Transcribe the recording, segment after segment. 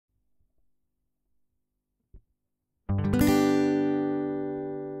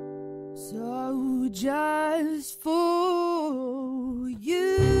So just for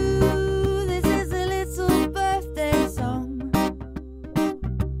you, this is a little birthday song,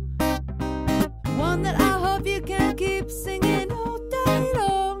 one that I hope you can keep singing all day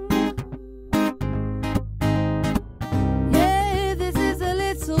long. Yeah, this is a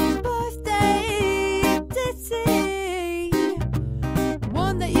little birthday ditty,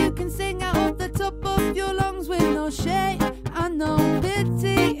 one that you can sing out of the top of your lungs with no shame and no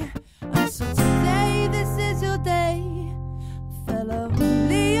pity. So today, this is your day, fellow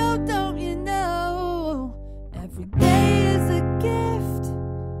Leo, don't you know? Every day is a gift,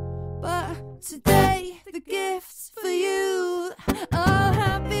 but today the gift's for you. Oh,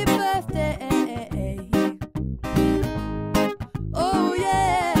 happy birthday. Oh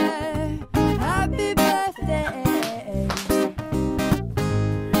yeah, happy birthday.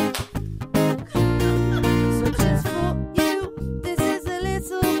 So just for you, this is a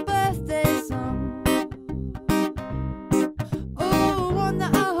little birthday song, oh, one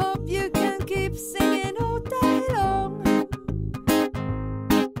that I hope you can keep singing all day long.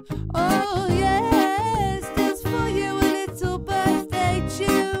 Oh yes, just for you, a little birthday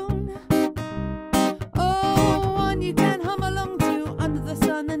tune, oh, one you can hum along to under the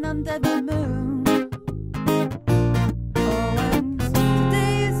sun and under the moon. Oh, and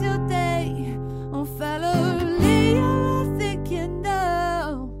today is your day, oh fellow Leo, I think you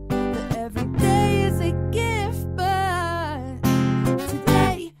know that every day is a gift, but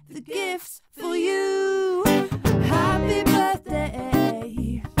today the gift's for you. Happy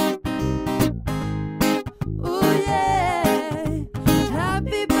birthday. Oh yeah,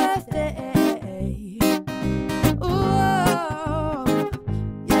 happy birthday. Oh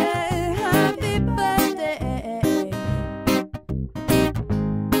yeah, happy birthday.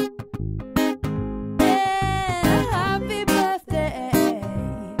 Yeah, happy birthday.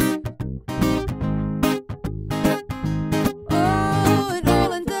 Oh, and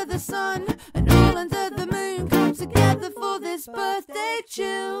all under the sun and all under the moon come together for this birthday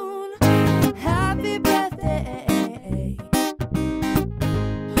tune. Happy birthday.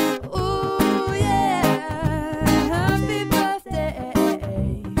 Oh yeah, happy birthday.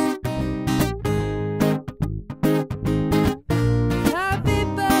 Happy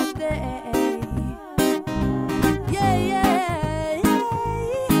birthday. Yeah, yeah, yeah.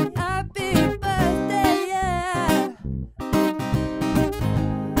 Happy birthday, yeah.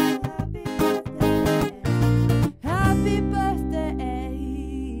 Happy birthday,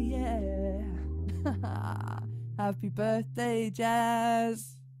 yeah. Happy birthday,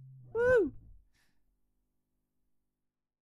 Jazz.